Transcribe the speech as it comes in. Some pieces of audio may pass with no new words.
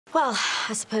Well,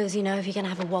 I suppose, you know, if you're going to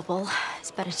have a wobble,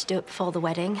 it's better to do it before the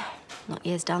wedding, not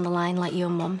years down the line like you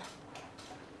and Mum.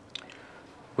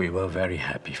 We were very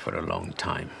happy for a long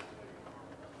time.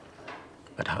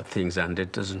 But how things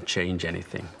ended doesn't change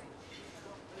anything.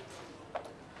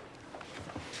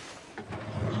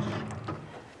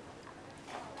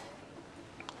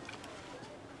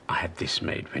 I had this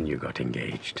made when you got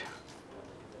engaged.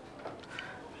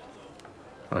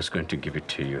 I was going to give it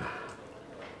to you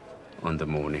on the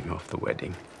morning of the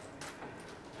wedding.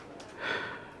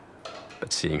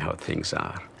 But seeing how things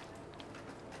are,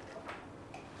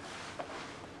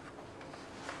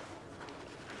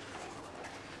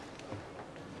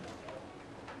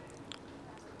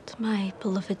 To my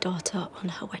beloved daughter on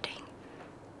her wedding.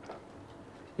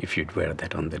 if you'd wear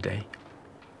that on the day.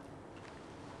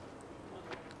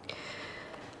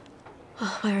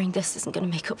 Oh, wearing this isn't going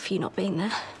to make up for you not being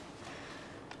there.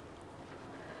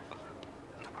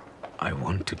 I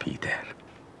want to be there.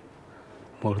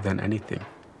 More than anything.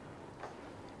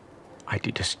 I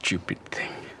did a stupid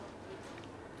thing.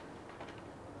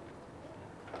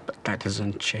 But that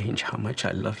doesn't change how much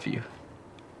I love you.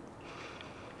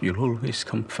 You'll always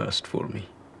come first for me.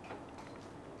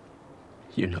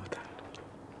 You know that.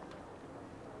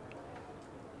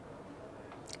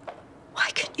 Why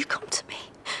couldn't you come to me?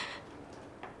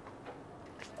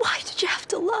 Why did you have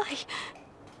to lie?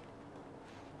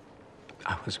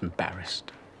 I was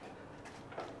embarrassed.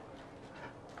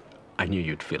 I knew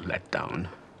you'd feel let down.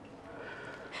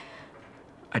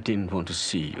 I didn't want to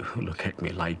see you look at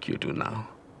me like you do now.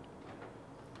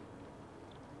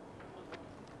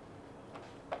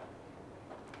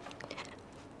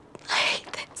 I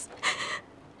hate this.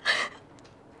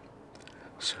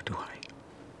 So do I.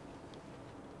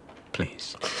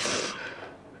 Please.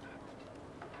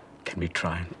 Can we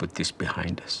try and put this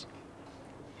behind us?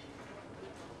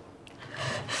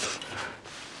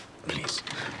 Please.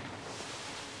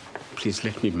 Please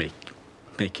let me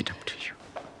make it up to you.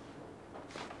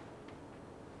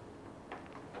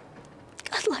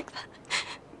 I'd like that.